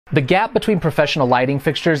The gap between professional lighting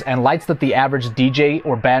fixtures and lights that the average DJ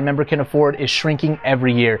or band member can afford is shrinking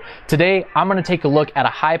every year. Today, I'm going to take a look at a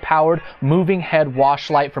high-powered moving head wash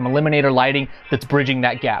light from Eliminator Lighting that's bridging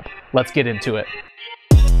that gap. Let's get into it.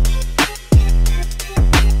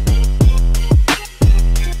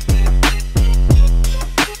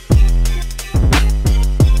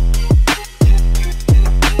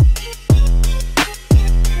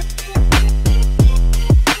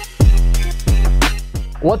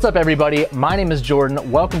 What's up everybody, my name is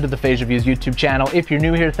Jordan. Welcome to the Phase Reviews YouTube channel. If you're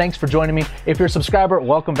new here, thanks for joining me. If you're a subscriber,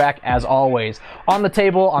 welcome back as always. On the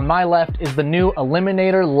table on my left is the new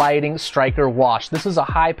Eliminator Lighting Stryker Wash. This is a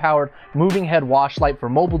high-powered moving head wash light for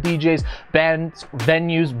mobile DJs, bands,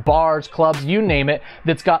 venues, bars, clubs, you name it,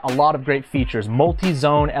 that's got a lot of great features.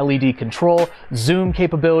 Multi-zone LED control, zoom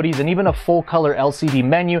capabilities, and even a full-color LCD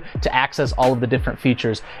menu to access all of the different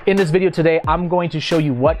features. In this video today, I'm going to show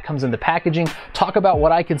you what comes in the packaging, talk about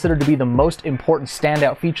what I consider to be the most important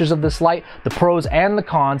standout features of this light, the pros and the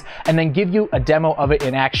cons, and then give you a demo of it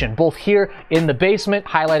in action, both here in the basement,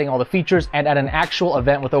 highlighting all the features, and at an actual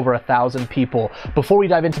event with over 1,000 people. Before we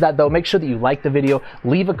dive into that though, make sure that you like the video,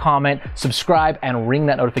 leave a comment, subscribe, and ring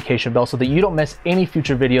that notification bell so that you don't miss any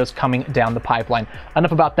future videos coming down the pipeline.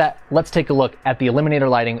 Enough about that, let's take a look at the Eliminator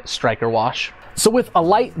Lighting Stryker Wash. So with a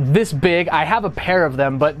light this big, I have a pair of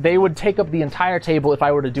them, but they would take up the entire table if I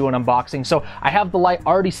were to do an unboxing. So I have the light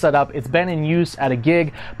already set up. It's been in use at a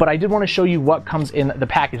gig, but I did want to show you what comes in the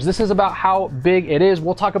package. This is about how big it is.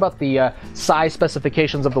 We'll talk about the size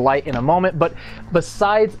specifications of the light in a moment, but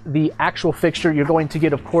besides the actual fixture, you're going to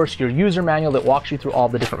get, of course, your user manual that walks you through all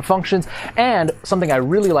the different functions, and something I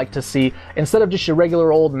really like to see, instead of just your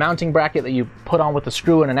regular old mounting bracket that you put on with a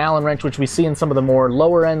screw and an Allen wrench, which we see in some of the more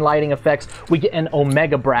lower end lighting effects, we get an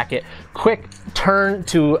Omega bracket. Quick turn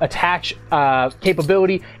to attach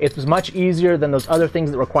capability. It's much easier than those other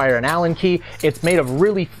things that require an Allen key. It's made of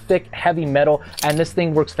really thick, heavy metal, and this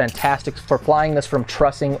thing works fantastic for flying this from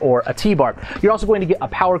trussing or a T-bar. You're also going to get a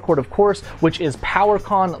power cord, of course, which is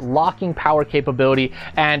PowerCon locking power capability,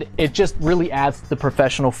 and it just really adds to the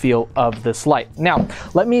professional feel of this light. Now,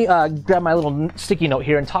 let me grab my little sticky note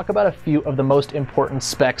here and talk about a few of the most important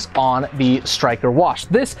specs on the Stryker Wash.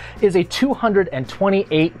 This is a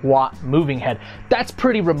 228 watt moving head. That's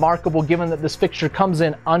pretty remarkable given that this fixture comes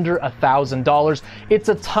in under $1,000. It's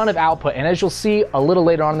a ton of output, and as you'll see a little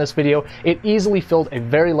later on in this video, it easily filled a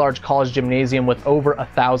very large college gymnasium with over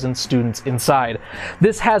 1,000 students inside.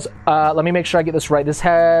 This has, let me make sure I get this right, this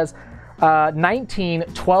has 19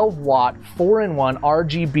 12-watt 4-in-1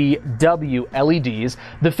 RGB W LEDs.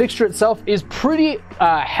 The fixture itself is pretty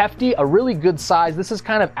hefty, a really good size. This is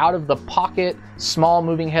kind of out of the pocket, small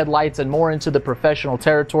moving head lights and more into the professional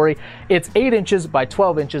territory. It's 8 inches by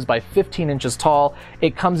 12 inches by 15 inches tall.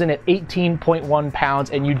 It comes in at 18.1 pounds,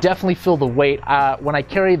 and you definitely feel the weight. When I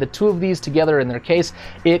carry the two of these together in their case,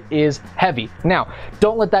 it is heavy. Now,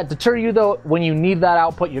 don't let that deter you though. When you need that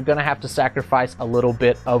output, you're gonna have to sacrifice a little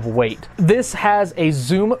bit of weight. This has a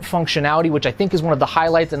zoom functionality, which I think is one of the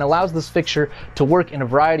highlights, and allows this fixture to work in a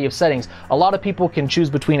variety of settings. A lot of people can choose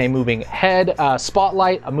between a moving head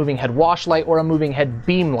spotlight, a moving head wash light, or a moving head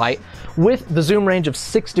beam light. With the zoom range of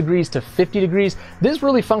 6 degrees to 50 degrees, this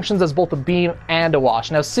really functions as both a beam and a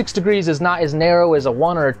wash. Now, 6 degrees is not as narrow as a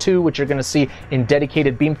 1 or a 2, which you're going to see in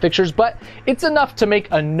dedicated beam fixtures, but it's enough to make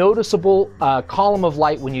a noticeable column of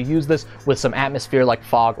light when you use this with some atmosphere like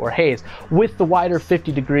fog or haze. With the wider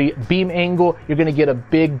 50-degree beam angle, you're going to get a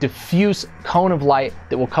big diffuse cone of light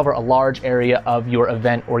that will cover a large area of your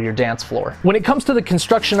event or your dance floor. When it comes to the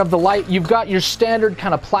construction of the light, you've got your standard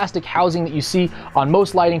kind of plastic housing that you see on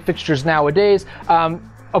most lighting fixtures nowadays.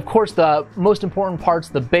 Of course, the most important parts,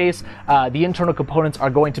 the base, the internal components are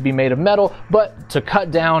going to be made of metal, but to cut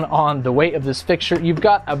down on the weight of this fixture, you've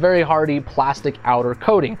got a very hardy plastic outer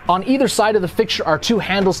coating. On either side of the fixture are 2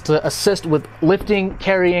 handles to assist with lifting,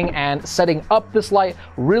 carrying, and setting up this light.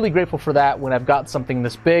 Really grateful for that when I've got something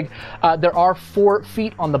this big. There are 4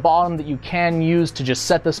 feet on the bottom that you can use to just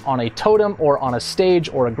set this on a totem or on a stage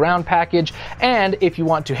or a ground package, and if you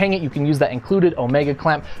want to hang it, you can use that included Omega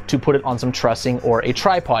clamp to put it on some trussing or a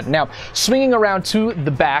tripod. Now, swinging around to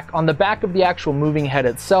the back, on the back of the actual moving head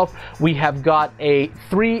itself, we have got a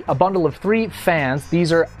bundle of 3 fans.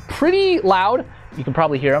 These are pretty loud. You can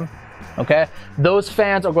probably hear them. okay? Those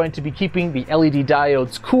fans are going to be keeping the LED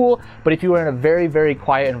diodes cool, but if you are in a very, very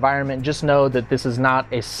quiet environment, just know that this is not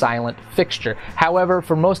a silent fixture. However,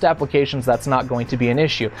 for most applications, that's not going to be an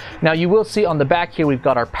issue. Now, you will see on the back here, we've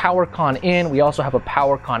got our power con in. We also have a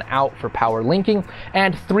power con out for power linking,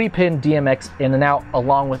 and 3-pin DMX in and out,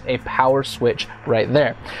 along with a power switch right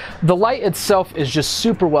there. The light itself is just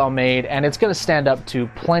super well made, and it's going to stand up to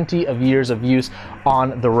plenty of years of use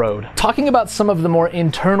on the road. Talking about some of the more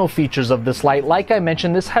internal features of this light, like I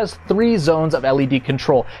mentioned, this has 3 zones of LED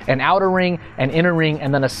control: an outer ring, an inner ring,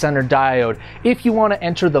 and then a center diode. If you want to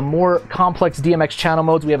enter the more complex DMX channel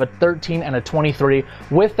modes, we have a 13 and a 23.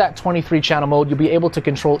 With that 23 channel mode, you'll be able to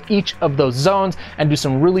control each of those zones and do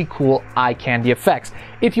some really cool eye candy effects.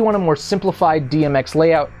 If you want a more simplified DMX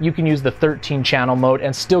layout, you can use the 13 channel mode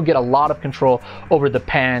and still get a lot of control over the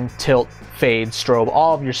pan, tilt, fade, strobe,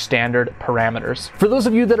 all of your standard parameters. For those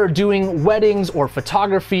of you that are doing weddings or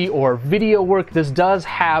photography or video work, this does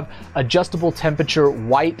have adjustable temperature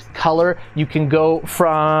white color. You can go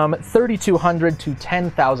from 3200 to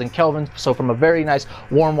 10,000 Kelvin, so from a very nice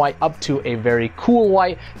warm white up to a very cool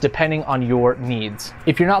white, depending on your needs.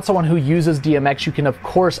 If you're not someone who uses DMX, you can of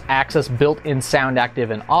course access built-in sound active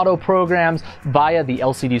and auto programs via the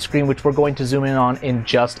LCD screen, which we're going to zoom in on in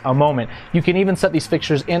just a moment. You can even set these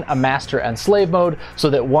fixtures in a master and slave mode so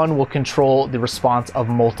that one will control the response of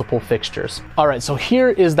multiple fixtures. All right, so here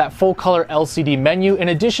is that full color LCD menu. In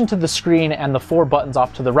addition to the screen and the 4 buttons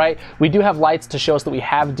off to the right, we do have lights to show us that we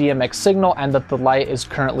have DMX signal and that the light is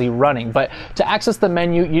currently running. But to access the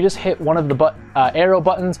menu, you just hit one of the arrow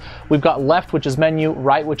buttons. We've got left, which is menu,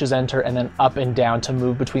 right, which is enter, and then up and down to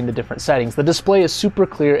move between the different settings. The display is super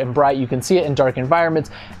clear and bright. You can see it in dark environments,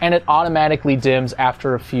 and it automatically dims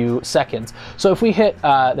after a few seconds. So if we hit,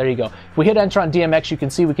 there you go. If we hit enter on DMX, you can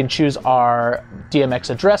see we can choose our DMX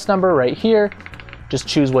address number right here. Just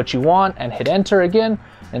choose what you want and hit enter again.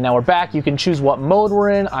 And now we're back. You can choose what mode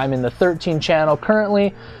we're in. I'm in the 13 channel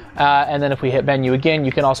currently. And then if we hit menu again,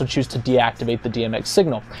 you can also choose to deactivate the DMX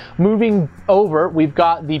signal. Moving over, we've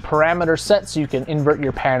got the parameter set, so you can invert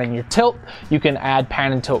your pan and your tilt. You can add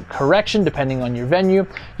pan and tilt correction depending on your venue.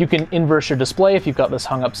 You can inverse your display if you've got this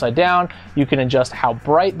hung upside down. You can adjust how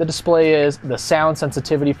bright the display is, the sound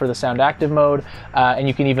sensitivity for the sound active mode, and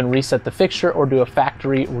you can even reset the fixture or do a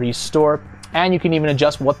factory restore. And you can even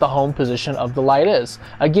adjust what the home position of the light is.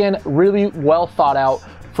 Again, really well thought out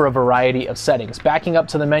for a variety of settings. Backing up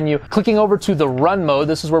to the menu, clicking over to the run mode,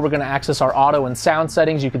 this is where we're going to access our auto and sound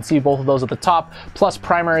settings. You can see both of those at the top, plus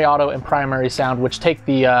primary auto and primary sound, which take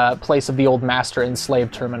the place of the old master and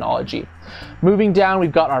slave terminology. Moving down,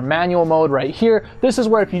 we've got our manual mode right here. This is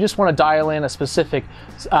where if you just want to dial in a specific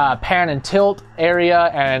pan and tilt area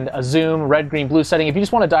and a zoom, red, green, blue setting, if you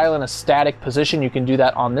just want to dial in a static position, you can do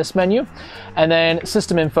that on this menu. And then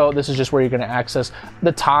system info, this is just where you're going to access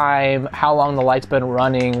the time, how long the light's been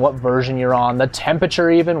running, what version you're on, the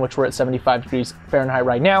temperature even, which we're at 75 degrees Fahrenheit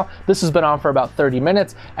right now. This has been on for about 30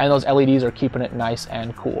 minutes, and those LEDs are keeping it nice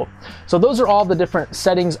and cool. So those are all the different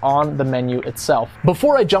settings on the menu itself.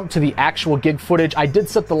 Before I jump to the actual gig footage, I did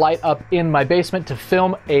set the light up in my basement to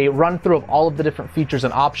film a run through of all of the different features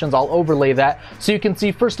and options. I'll overlay that so you can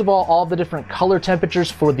see, first of all the different color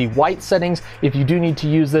temperatures for the white settings if you do need to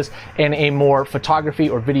use this in a more photography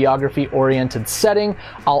or videography oriented setting.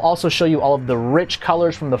 I'll also show you all of the rich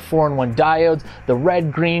colors from the 4-in-1 diodes. The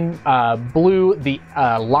red, green, blue, the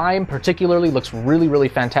lime particularly looks really, really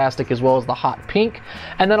fantastic, as well as the hot pink.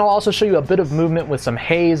 And then I'll also show you a bit of movement with some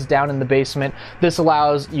haze down in the basement. This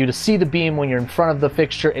allows you to see the beam when you're in front of the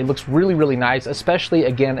fixture. It looks really, really nice, especially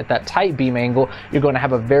again at that tight beam angle. You're going to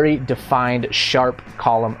have a very defined, sharp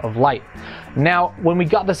column of light. Now, when we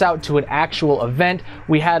got this out to an actual event,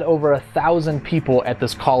 we had over 1,000 people at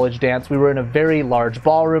this college dance. We were in a very large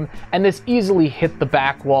ballroom, and this easily hit the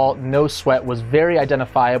back wall. No sweat, was very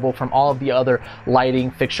identifiable from all of the other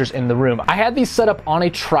lighting fixtures in the room. I had these set up on a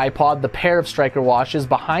tripod, the pair of Stryker Washes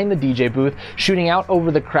behind the DJ booth, shooting out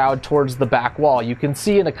over the crowd towards the back wall. You can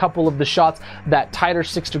see in a couple of the shots that tighter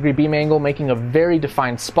 6-degree beam angle, making a very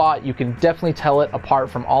defined spot. You can definitely tell it apart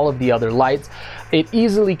from all of the other lights. It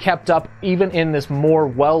easily kept up even in this more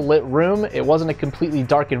well-lit room. It wasn't a completely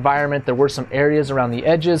dark environment. There were some areas around the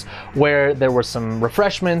edges where there were some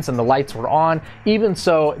refreshments and the lights were on. Even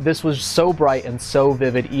so, this was so bright and so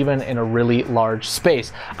vivid, even in a really large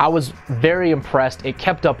space. I was very impressed. It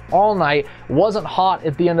kept up all night, wasn't hot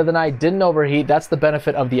at the end of the night, didn't overheat. That's the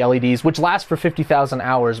benefit of the LEDs, which last for 50,000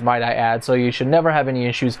 hours, might I add, so you should never have any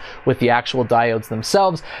issues with the actual diodes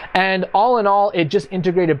themselves. And all in all, it just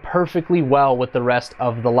integrated perfectly well with the rest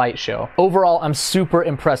of the light show. Overall, I'm super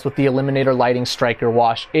impressed with the Eliminator Lighting Stryker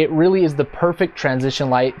Wash. It really is the perfect transition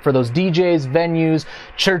light for those DJs, venues,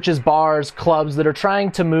 churches, bars, clubs that are trying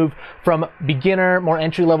to move from beginner, more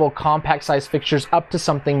entry-level, compact-sized fixtures up to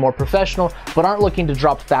something more professional, but aren't looking to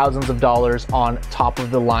drop thousands of dollars on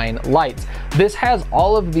top-of-the-line lights. This has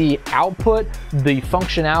all of the output, the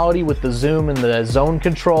functionality with the zoom and the zone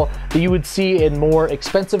control that you would see in more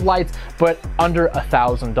expensive lights, but under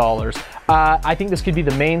 $1,000. I think this could be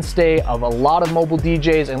the mainstay of a lot of mobile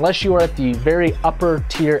DJs, unless you are at the very upper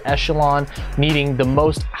tier echelon needing the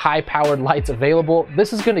most high-powered lights available.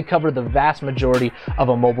 This is going to cover the vast majority of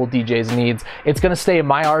a mobile DJ's needs. It's going to stay in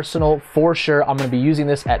my arsenal for sure. I'm going to be using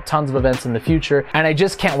this at tons of events in the future, and I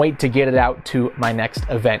just can't wait to get it out to my next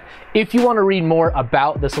event. If you want to read more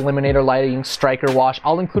about this Eliminator Lighting Stryker Wash,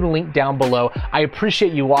 I'll include a link down below. I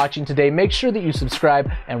appreciate you watching today. Make sure that you subscribe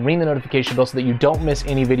and ring the notification bell so that you don't miss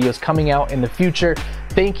any videos coming out in the future.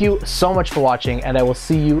 Thank you so much for watching, and I will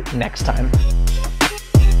see you next time.